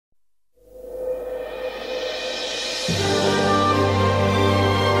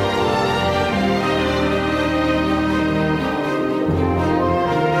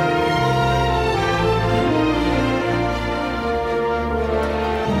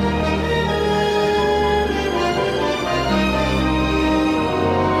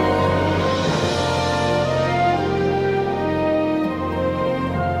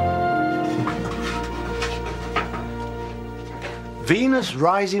Venus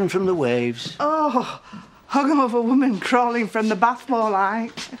rising from the waves. Oh, hungover woman crawling from the bath more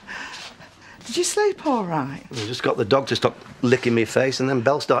like. Did you sleep all right? I just got the dog to stop licking me face and then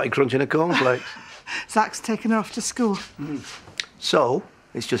Belle started crunching her cornflakes. Zach's taken her off to school. So,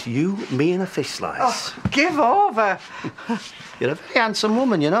 it's just you, me and a fish slice. Oh, give over. You're a very handsome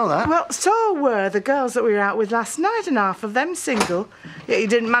woman, you know that. Well, so were the girls that we were out with last night, and half of them single. Yet you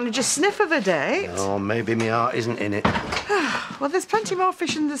didn't manage a sniff of a date. Oh, maybe my heart isn't in it. Well, there's plenty more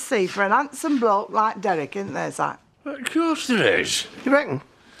fish in the sea for an handsome bloke like Derek, isn't there, Zach? Of course there is. You reckon?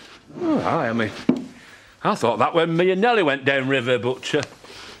 Oh, aye, I mean, I thought that when me and Nellie went down river, but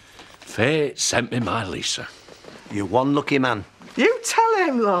fate sent me my Lisa. You're one lucky man. You tell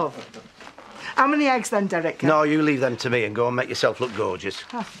him, love. How many eggs then, Derek? No, you leave them to me and go and make yourself look gorgeous.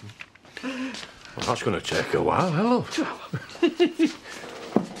 Well, that's going to take a while, hello.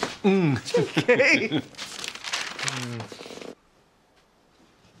 Okay.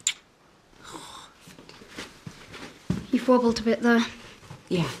 You've wobbled a bit there.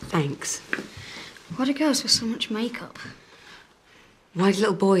 Yeah, thanks. Why do girls with so much makeup? Why do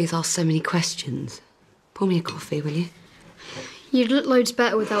little boys ask so many questions? Pour me a coffee, will you? You'd look loads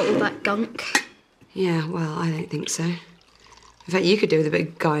better without all that gunk. Yeah, well, I don't think so. In fact, you could do with a bit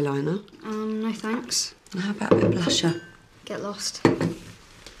of guy liner. No thanks. How about a bit of blusher? Get lost.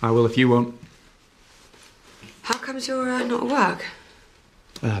 I will if you won't. How comes you're not at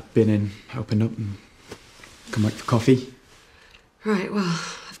work? Been in, opened up and come back for coffee. Right, well,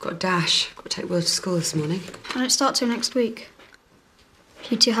 I've got a dash. I've got to take Will to school this morning. I don't start till next week.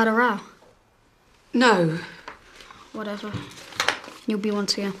 You two had a row? No. Whatever. You'll be one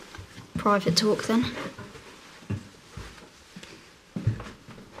to your private talk then.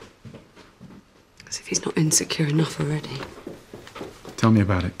 As if he's not insecure enough already. Tell me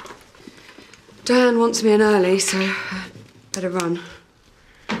about it. Diane wants me in early, so better run.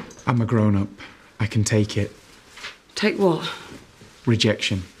 I'm a grown-up. I can take it. Take what?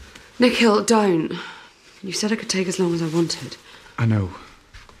 Rejection. Nikhil, don't. You said I could take as long as I wanted. I know.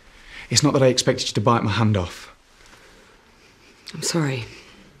 It's not that I expected you to bite my hand off. I'm sorry.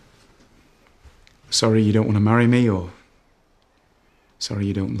 Sorry you don't want to marry me, or sorry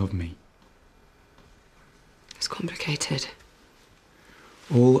you don't love me? It's complicated.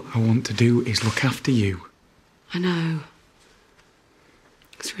 All I want to do is look after you. I know.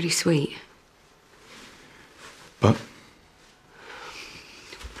 It's really sweet. But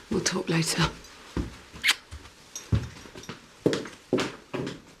we'll talk later.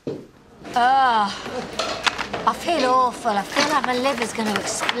 I feel awful. I feel like my liver's going to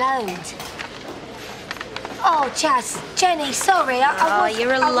explode. Oh, Chaz, Jenny, sorry.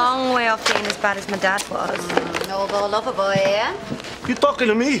 You're a long way off being as bad as my dad was. Noble lover boy, yeah? You talking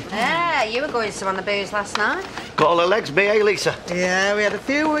to me? Yeah, you were going some on the booze last night. Got all her legs, B.A., Lisa? Yeah, we had a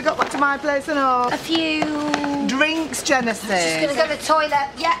few when we got back to my place and all. A few Drinks, Genesis. Just going to go to the toilet.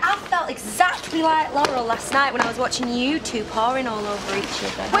 Yeah, I felt exactly like Laurel last night when I was watching you two pouring all over each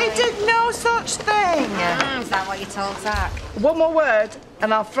other. We did no such thing. Is that what you told Zach? One more word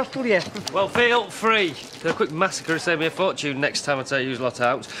and I'll throttle you. Well, feel free. A quick massacre will save me a fortune next time I take you lot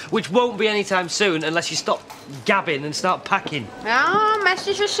out, which won't be any time soon unless you stop gabbing and start packing. Oh,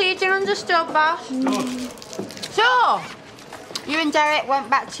 message received and understood, boss. So, you and Derek went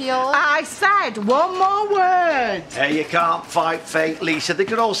back to yours? I said one more word. Hey, you can't fight fate, Lisa. They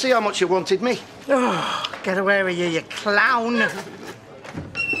could all see how much you wanted me. Oh, get away with you clown.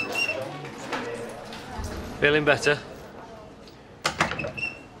 Feeling better?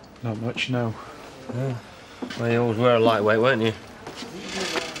 not much, no. Yeah. Well, you always were a lightweight, weren't you?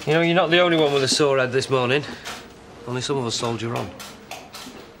 You know, you're not the only one with a sore head this morning. Only some of us soldier on.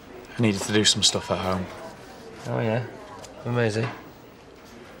 I needed to do some stuff at home. Oh, yeah? Amazing.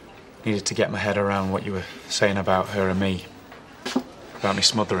 Needed to get my head around what you were saying about her and me. About me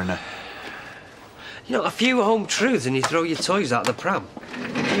smothering her. You know, a few home truths and you throw your toys out the pram.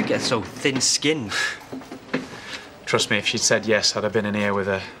 You get so thin-skinned. Trust me, if she'd said yes, I'd have been in here with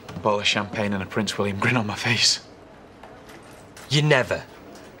a bottle of champagne and a Prince William grin on my face. You never.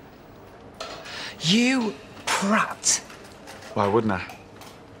 You prat. Why wouldn't I?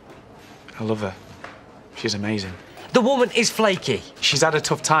 I love her. She's amazing. The woman is flaky. She's had a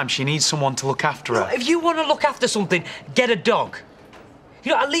tough time. She needs someone to look after her. If you want to look after something, get a dog.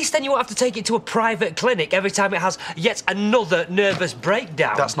 You know, at least then you won't have to take it to a private clinic every time it has yet another nervous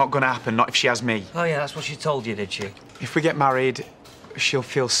breakdown. That's not going to happen, not if she has me. Oh, yeah, that's what she told you, did she? If we get married, she'll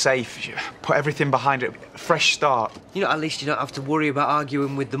feel safe. She'll put everything behind her. A fresh start. You know, at least you don't have to worry about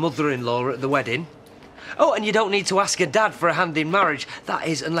arguing with the mother-in-law at the wedding. Oh, and you don't need to ask her dad for a hand in marriage. That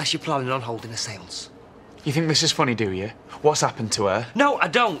is, unless you're planning on holding a séance. You think this is funny, do you? What's happened to her? No, I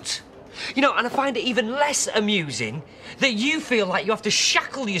don't. You know, and I find it even less amusing that you feel like you have to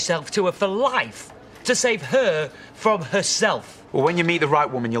shackle yourself to her for life to save her from herself. Well, when you meet the right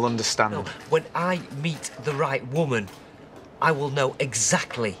woman, you'll understand. No, when I meet the right woman, I will know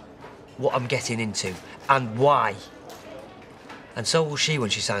exactly what I'm getting into and why. And so will she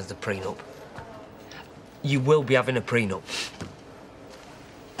when she signs the prenup. You will be having a prenup.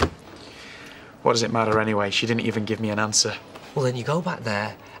 What does it matter anyway? She didn't even give me an answer. Well, then you go back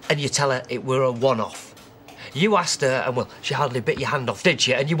there and you tell her it were a one-off. You asked her, and well, she hardly bit your hand off, did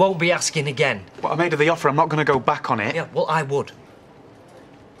she? And you won't be asking again. Well, I made her the offer. I'm not going to go back on it. Yeah, well, I would.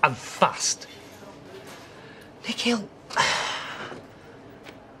 And fast. Nikhil,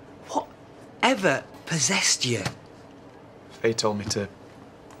 whatever possessed you? They told me to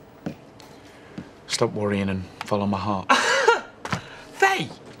stop worrying and follow my heart. Faye!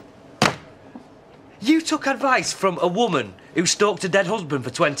 You took advice from a woman who stalked a dead husband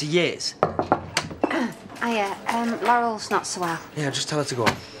for 20 years. Laurel's not so well. Yeah, just tell her to go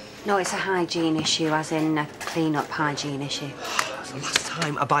on. No, it's a hygiene issue, as in a clean-up hygiene issue. It's the last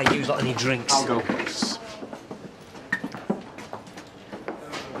time I buy you lot any drinks. I'll go.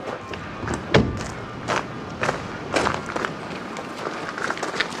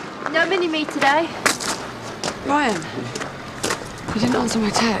 No mini-me today. Ryan, you didn't answer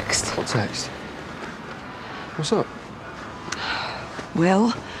my text. What text? What's up?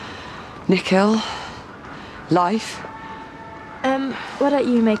 Will, Nikhil, life. Why don't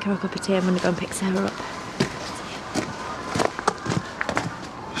you make her a cup of tea? I'm gonna go and pick Sarah up.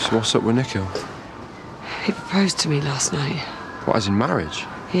 So what's up with Nikhil? He proposed to me last night. What, as in marriage?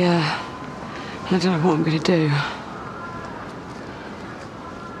 Yeah. And I don't know what I'm gonna do.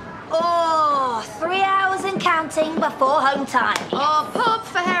 Oh, 3 hours and counting before home time. Oh, pub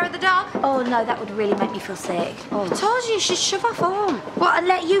for hair of the dog. Oh, no, that would really make me feel sick. Oh, I told you should shove off home. What, and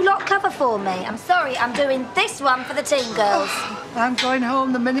let you lot cover for me? I'm sorry, I'm doing this one for the teen girls. I'm going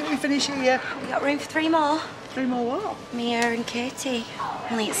home the minute we finish here. We got room for 3 more. 3 more what? Mia and Katie.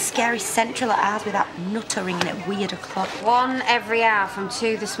 Only it's scary central at ours with that nutter ringing at weird o'clock. 1 every hour from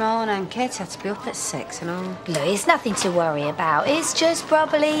 2 this morning. Kids had to be up at 6 and all. Louis, nothing to worry about. It's just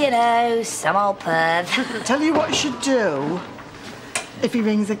probably, some old perv. Tell you what you should do. If he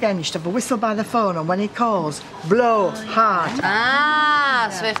rings again, you should have a whistle by the phone, and when he calls, blow hard. Ah,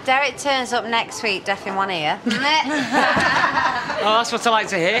 so if Derek turns up next week, deaf in one ear. Oh, that's what I like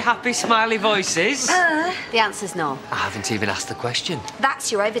to hear. Happy, smiley voices. The answer's no. I haven't even asked the question. That's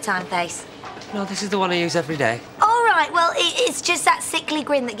your overtime face. No, this is the one I use every day. All right, well, it's just that sickly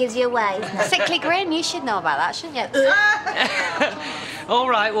grin that gives you away, isn't it? Sickly grin, you should know about that, shouldn't you? All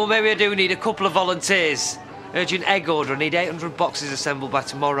right, well, maybe I do need a couple of volunteers. Urgent egg order. I need 800 boxes assembled by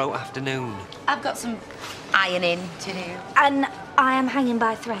tomorrow afternoon. I've got some ironing to do. And I am hanging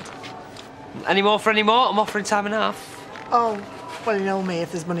by a thread. Any more for any more? I'm offering time and a half. Oh, well, you know me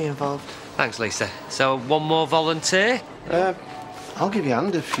if there's money involved. Thanks, Lisa. So, one more volunteer? I'll give you a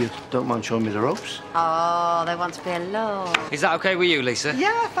hand if you don't mind showing me the ropes. Oh, they want to be alone. Is that OK with you, Lisa?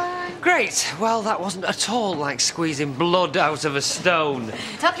 Yeah, fine. Great. Well, that wasn't at all like squeezing blood out of a stone.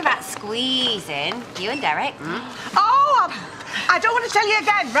 Talking about squeezing, you and Derek. Oh, I don't want to tell you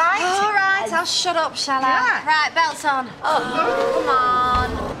again, right? All right, I'll shut up, shall I? Yeah. Right, belts on. Oh, come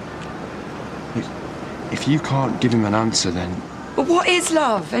on. If you can't give him an answer, then... But what is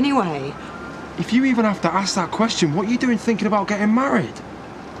love, anyway? If you even have to ask that question, what are you doing thinking about getting married?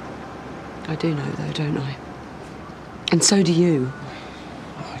 I do know, though, don't I? And so do you.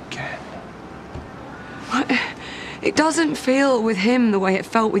 Again. It doesn't feel with him the way it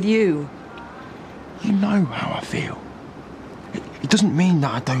felt with you. You know how I feel. It doesn't mean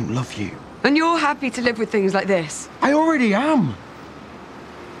that I don't love you. And you're happy to live with things like this? I already am.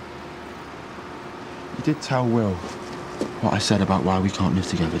 You did tell Will what I said about why we can't live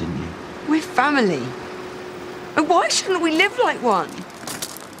together, didn't you? We're family. And why shouldn't we live like one?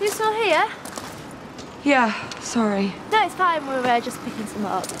 You're still here? Yeah, sorry. No, it's fine. We're just picking some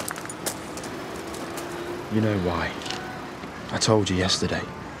up. You know why? I told you yesterday.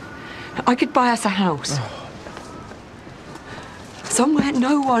 I could buy us a house. Somewhere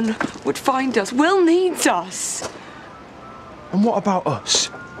no one would find us. Will needs us. And what about us?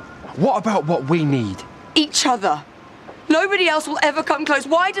 What about what we need? Each other. Nobody else will ever come close.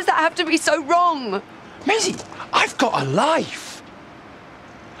 Why does that have to be so wrong? Maisie, I've got a life.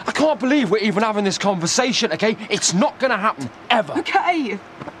 I can't believe we're even having this conversation, OK? It's not going to happen, ever. OK.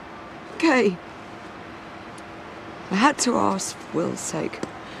 OK. I had to ask for Will's sake.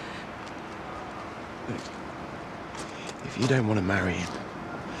 Look, if you don't want to marry him,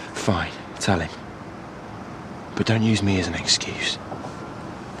 fine, tell him. but don't use me as an excuse.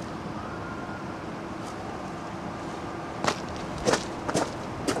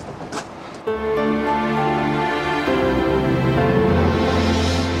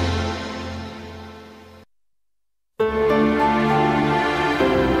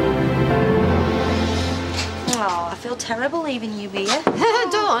 Terrible leaving you here.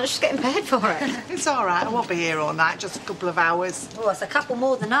 Don't, she's getting paid for it. It's all right, I won't be here all night, just a couple of hours. Oh, it's a couple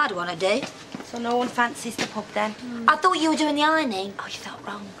more than I'd want to do. So no one fancies the pub then? I thought you were doing the ironing. Oh, you felt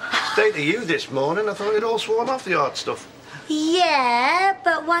wrong. Stayed to you this morning. I thought you'd all sworn off the hard stuff. Yeah,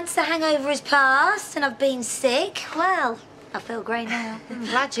 but once the hangover is past and I've been sick, well, I feel great now. I'm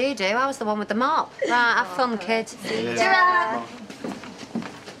glad you do. I was the one with the mop. Right, have fun, kid. Ta-ra!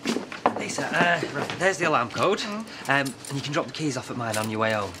 Lisa, right, there's the alarm code. And you can drop the keys off at mine on your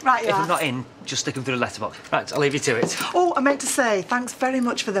way home. Right, you If are. I'm not in, just stick them through the letterbox. Right, I'll leave you to it. Oh, I meant to say, thanks very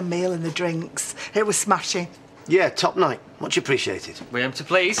much for the meal and the drinks. It was smashing. Yeah, top night. Much appreciated. We aim to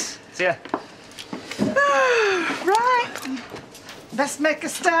please. See ya. Right. Let's make a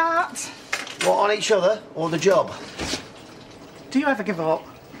start. What, on each other or the job? Do you ever give up?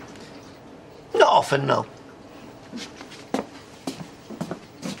 Not often, no.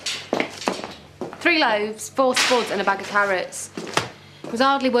 3 loaves, 4 spuds and a bag of carrots. It was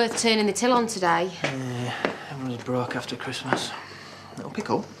hardly worth turning the till on today. Yeah, everyone's broke after Christmas. It'll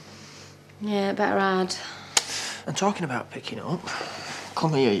pick up. Yeah, better add. And talking about picking up,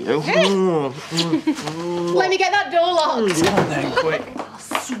 come here, you. Let me get that door locked. Come on then, quick.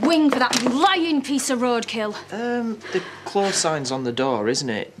 Swing for that lying piece of roadkill. The close sign's on the door, isn't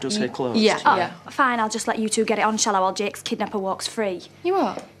it? It does say closed. Yeah. Fine, I'll just let you two get it on, shall I, while Jake's kidnapper walks free. You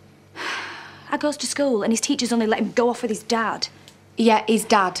what? I goes to school and his teachers only let him go off with his dad. Yeah, his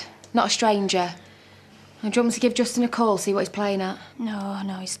dad, not a stranger. Do you want me to give Justin a call, see what he's playing at? No,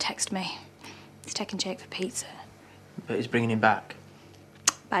 he's texted me. He's taking Jake for pizza. But he's bringing him back.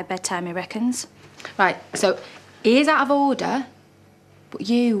 By bedtime, he reckons. Right, so he is out of order, but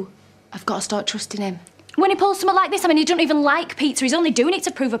you have got to start trusting him. When he pulls something like this, I mean, he doesn't even like pizza. He's only doing it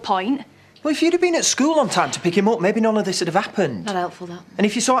to prove a point. Well, if you'd have been at school on time to pick him up, maybe none of this would have happened. Not helpful, that. And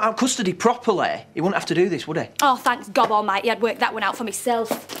if you sort out custody properly, he wouldn't have to do this, would he? Oh, thanks God Almighty, I'd worked that one out for myself.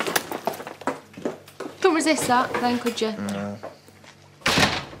 Couldn't resist that, then, could you? No.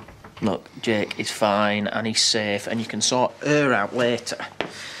 Look, Jake is fine and he's safe and you can sort her out later.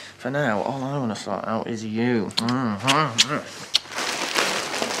 For now, all I want to sort out is you.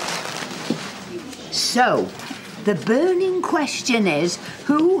 So, the burning question is,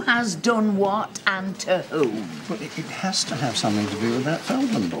 who has done what and to whom? Well, it has to have something to do with that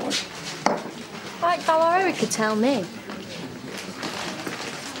Feldman boy. Like Valerie could tell me.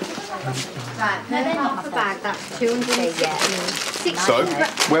 Right, per half a bag, that's 260. So,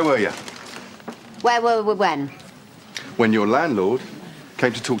 where were you? Where were we when? When your landlord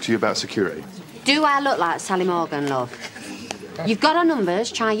came to talk to you about security. Do I look like Sally Morgan, love? You've got our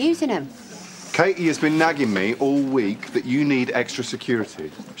numbers, try using them. Katie has been nagging me all week that you need extra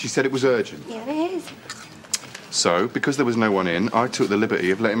security. She said it was urgent. Yeah, it is. So, because there was no one in, I took the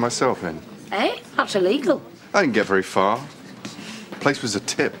liberty of letting myself in. Eh? That's illegal. I didn't get very far. The place was a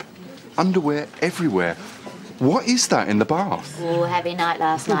tip. Underwear everywhere. What is that in the bath? Oh, heavy night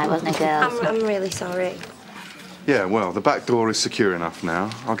last night, wasn't it, girls? I'm really sorry. Yeah, well, the back door is secure enough now.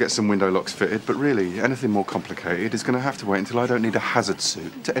 I'll get some window locks fitted, but really, anything more complicated is going to have to wait until I don't need a hazard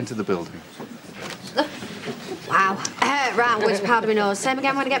suit to enter the building. Wow. Right, which part of my nose? Same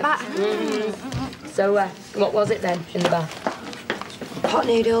again when I get back? So, what was it then, in the bath? Pot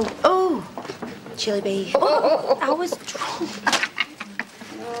noodle. Oh, chili beef. Oh, I was drunk.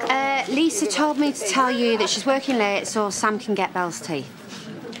 Lisa told me to tell you that she's working late so Sam can get Belle's tea.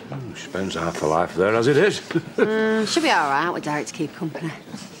 She spends half her life there as it is. She'll be all right with Derek to keep company.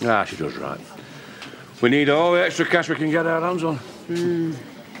 Ah, she does right. We need all the extra cash we can get our hands on.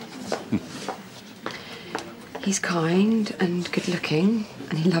 He's kind and good-looking,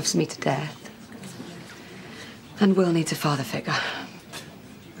 and he loves me to death. And Will needs a father figure.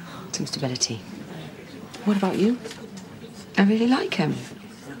 Some stability. What about you? I really like him.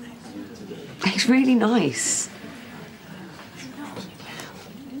 He's really nice.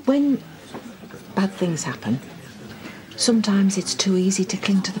 When bad things happen, sometimes it's too easy to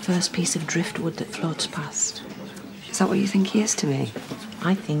cling to the first piece of driftwood that floats past. Is that what you think he is to me?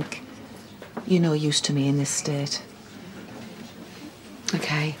 I think you're no use to me in this state.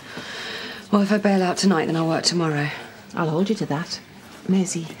 OK. Well, if I bail out tonight, then I'll work tomorrow. I'll hold you to that.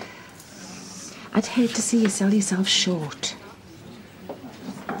 Maisie, I'd hate to see you sell yourself short.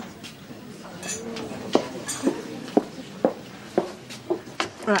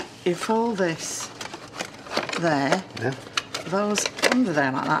 Right, if all this there. Yeah. Those under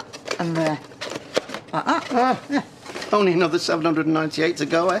there like that. And there. Like that. Ah, yeah. Only another 798 to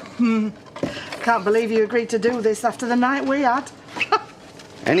go, eh? Can't believe you agreed to do this after the night we had.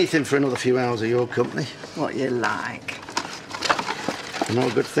 Anything for another few hours of your company. What you like. No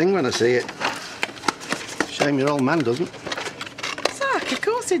good thing when I see it. Shame your old man doesn't. Zach, of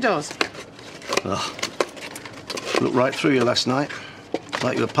course he does. Oh. Looked right through you last night.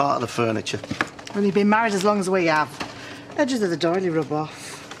 Like you were part of the furniture. Well, you've been married as long as we have. Edges of the doily rub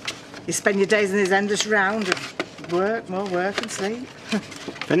off. You spend your days in his endless round of work, more work and sleep.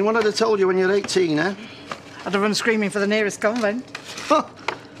 If anyone had told you when you were 18, eh? I'd have run screaming for the nearest convent.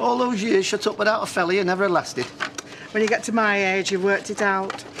 All those years shut up without a fella you never lasted. When you get to my age, you've worked it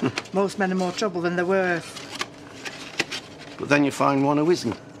out. Most men are more trouble than they're worth. But then you find one who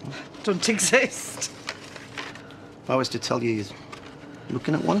isn't. Don't exist. If I was to tell you you're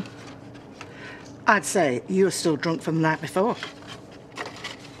looking at one? I'd say you're still drunk from the night before.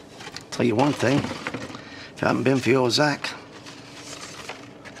 Tell you one thing. If it hadn't been for your Zach,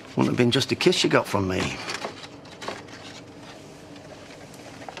 wouldn't have been just a kiss you got from me.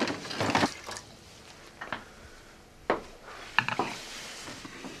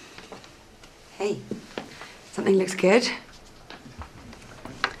 Hey, something looks good.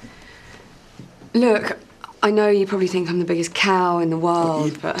 Look, I know you probably think I'm the biggest cow in the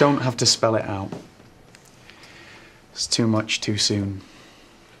world, but... Don't have to spell it out. It's too much too soon.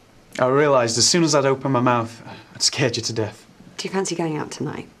 I realised as soon as I'd opened my mouth, I'd scared you to death. Do you fancy going out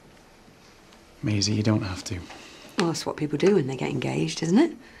tonight? Maisie, you don't have to. Well, that's what people do when they get engaged, isn't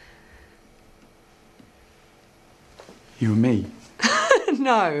it? You and me?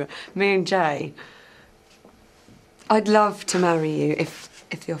 No, me and Jay. I'd love to marry you if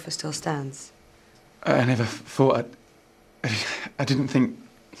the offer still stands. I never thought I didn't think...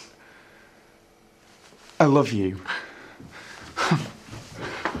 I love you.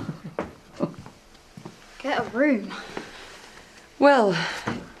 Get a room. Well,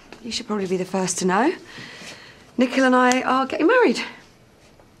 you should probably be the first to know. Nicola and I are getting married.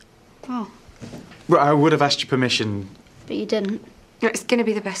 Oh. Well, I would have asked your permission. But you didn't. It's going to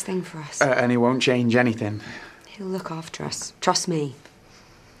be the best thing for us. And he won't change anything. He'll look after us. Trust me.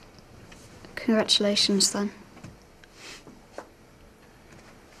 Congratulations, then.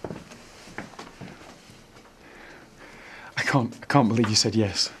 I can't believe you said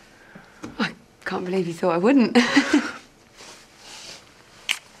yes. I can't believe you thought I wouldn't.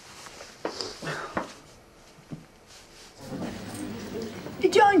 They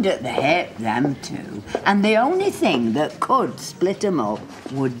joined at the hip, them two, and the only thing that could split them up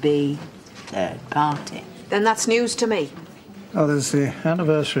would be third party. Then that's news to me. Oh, there's the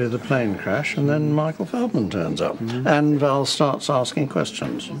anniversary of the plane crash, and then Michael Feldman turns up, and Val starts asking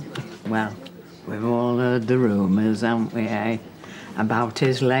questions. Well, we've all heard the rumours, haven't we, eh? About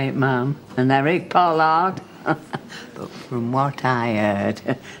his late man and Eric Pollard. But from what I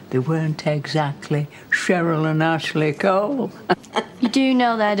heard, they weren't exactly Cheryl and Ashley Cole. You do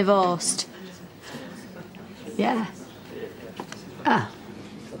know they're divorced? Yeah. Ah,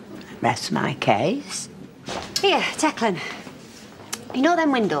 that's my case. Here, Declan. You know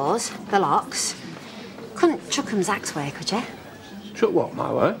them windows, the locks? Couldn't chuck 'em Zach's way, could you? Chuck what,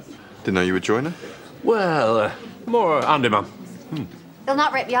 my way? Didn't know you were joining. Well, more a handyman. They'll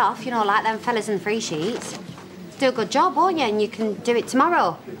not rip you off, you know, like them fellas in the free sheets. Do a good job, won't you? And you can do it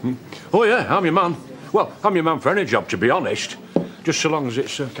tomorrow. Oh, yeah, I'm your man. Well, I'm your man for any job, to be honest. Just so long as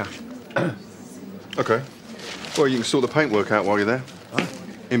it's cash. OK. Well, you can sort the paintwork out while you're there.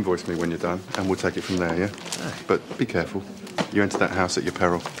 Invoice me when you're done, and we'll take it from there, yeah? But be careful. You enter that house at your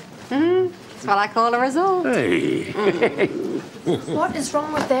peril. That's what I call a result. Hey. What is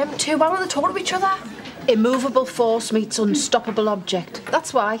wrong with them two? Why won't they talk to each other? Immovable force meets unstoppable object.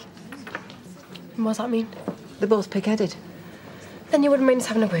 That's why. And what does that mean? They're both pig-headed. Then you wouldn't mind us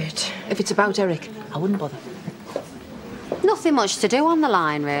having a word. If it's about Eric, I wouldn't bother. Nothing much to do on the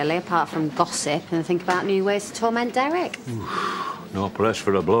line, really, apart from gossip and think about new ways to torment Derek. No place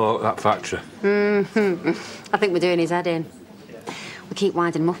for a bloke, that factory. I think we're doing his head in. We keep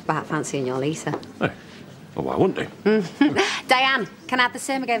winding him up about fancying your Lisa. Hey. Well, why wouldn't he? Diane, can I have the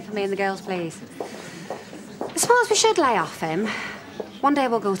same again for me and the girls, please? I suppose we should lay off him. One day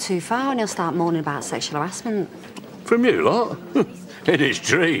we'll go too far and he'll start moaning about sexual harassment. From you lot? In his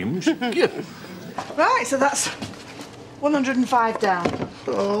dreams. Right, so that's 105 down.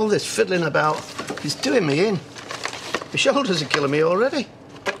 All this fiddling about is doing me in. My shoulders are killing me already.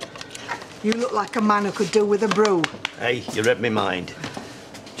 You look like a man who could do with a brew. Hey, you read me mind.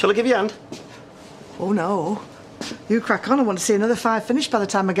 Shall I give you a hand? Oh, no. You crack on. I want to see another 5 finished by the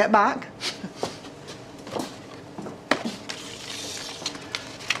time I get back.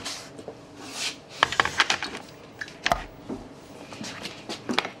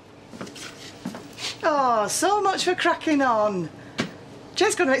 Oh, so much for cracking on.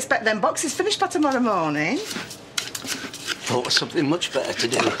 Jay's going to expect them boxes finished by tomorrow morning. Thought of something much better to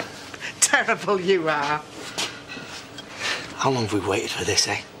do. Terrible you are. How long have we waited for this,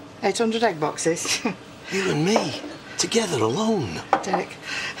 eh? 800 egg boxes. You and me, together, alone. Derek,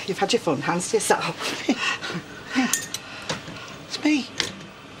 you've had your fun. Hands to yourself. It's me,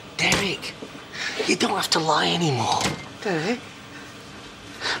 Derek. You don't have to lie anymore. Derek?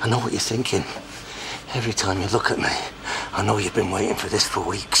 I know what you're thinking. Every time you look at me, I know you've been waiting for this for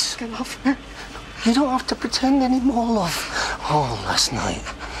weeks. Get off. You don't have to pretend anymore, love. Oh, last night,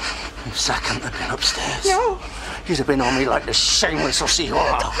 if Zach hadn't have been upstairs, No. you'd have been on me like the shameless hussy you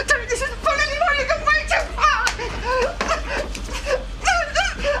are. Derek, this isn't fun anymore. You've gone way too far.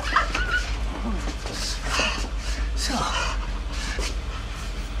 So,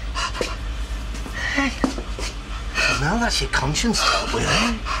 hey, well, now that's your conscience dealt with,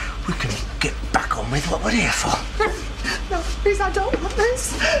 eh? We can get back on with what we're here for. No, please, I don't want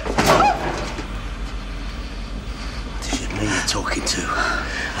this. This is me you're talking to,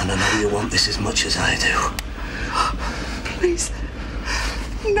 and I know you want this as much as I do. Please,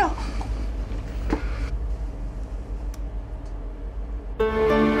 no.